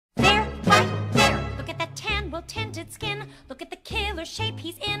purple-tinted skin. Look at the killer shape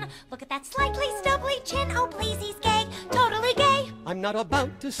he's in. Look at that slightly stubbly chin. Oh, please, he's gay, totally gay. I'm not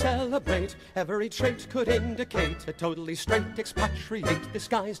about to celebrate. Every trait could indicate a totally straight expatriate. This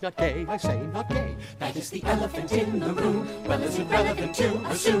guy's not gay, I say not gay. That is the elephant in the room. Well, is it relevant to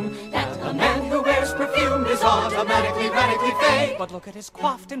assume that a man who wears perfume is automatically radically fake? But look at his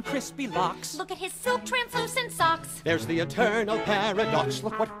coiffed and crispy locks. Look at his silk translucent socks. There's the eternal paradox.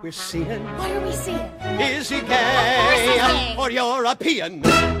 Look what we're seeing. What are we seeing? Is he Of course gay he's gay. or European?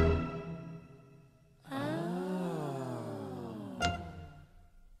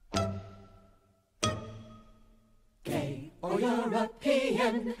 Gay or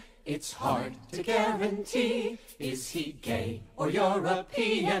European? It's hard to guarantee. Is he gay or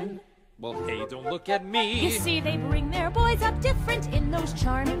European? Well, hey, don't look at me. You see, they bring their boys up different in those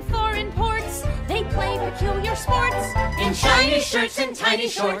charming foreign ports. They play peculiar sports. In shiny shirts and tiny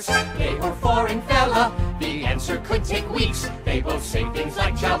shorts, gay or foreign fella? The answer could take weeks. They both say things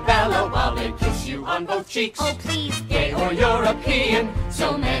like ciao bello while they kiss you on both cheeks. Oh, please. Gay or European?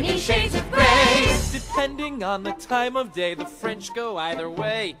 So many shades of gray. Depending on the time of day, the French go either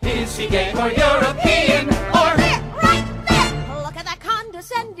way. Is he gay or European? Or Right there! Look at that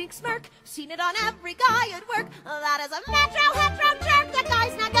condescending smirk. Seen it on every guy at work. That is a hetero jerk. That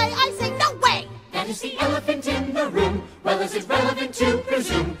guy's not gay. I say no way! that is the elephant in the room? Well, is it relevant to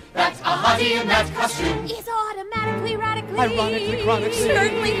presume that a hottie in that costume He's automatically, radically, Ironically, chronically,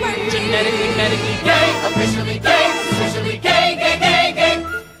 certainly virgin. Genetically, medically gay. officially gay, gay?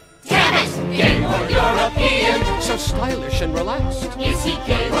 Damn it! Gay or European? So stylish and relaxed. Is he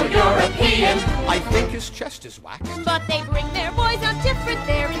gay or European? I think his chest is waxed. But they bring their boys up different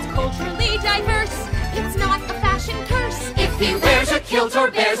there. It's culturally diverse. It's not a fashion curse. If he wears a kilt or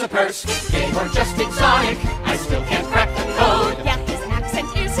bears a purse, gay or just exotic, I still can't crack the code. Yeah, his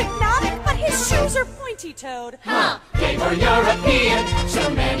accent is hypnotic, but his shoes are pointy-toed. Huh, gay or European? So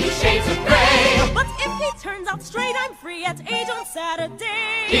many shades of gray. But if he turns out straight, I'm free at 8 on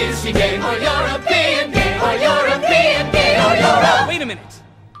Saturday. Is he gay or European? Gay or European? Gay or European? Wait a minute.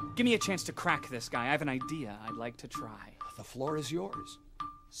 Give me a chance to crack this guy. I have an idea I'd like to try. The floor is yours.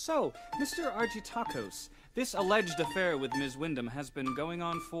 So, Mr. Argytakos, this alleged affair with Ms. Wyndham has been going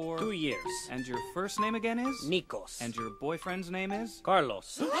on for 2 years. And your first name again is? Nikos. And your boyfriend's name is?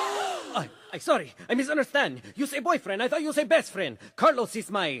 Carlos. I sorry, I misunderstand. You say boyfriend, I thought you say best friend. Carlos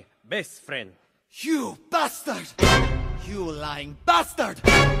is my best friend. You bastard! You lying bastard!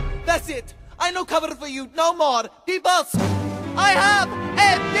 That's it! I no cover for you no more! Peoples! I have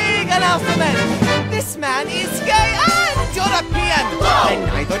a big announcement! This man is gay and European! And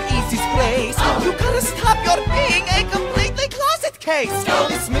neither is his place! You gotta stop your being a completely closet case!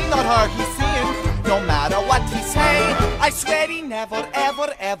 It's me, not her, he's seeing, no matter what he say. I swear he never,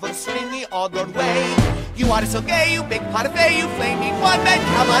 ever, ever swing the other way. You are so gay, you big parfait, you flaming one-man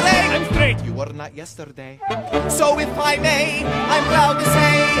cabaret. I'm straight. You were not yesterday. So if I may, I'm proud to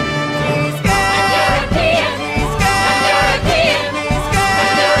say, he's gay.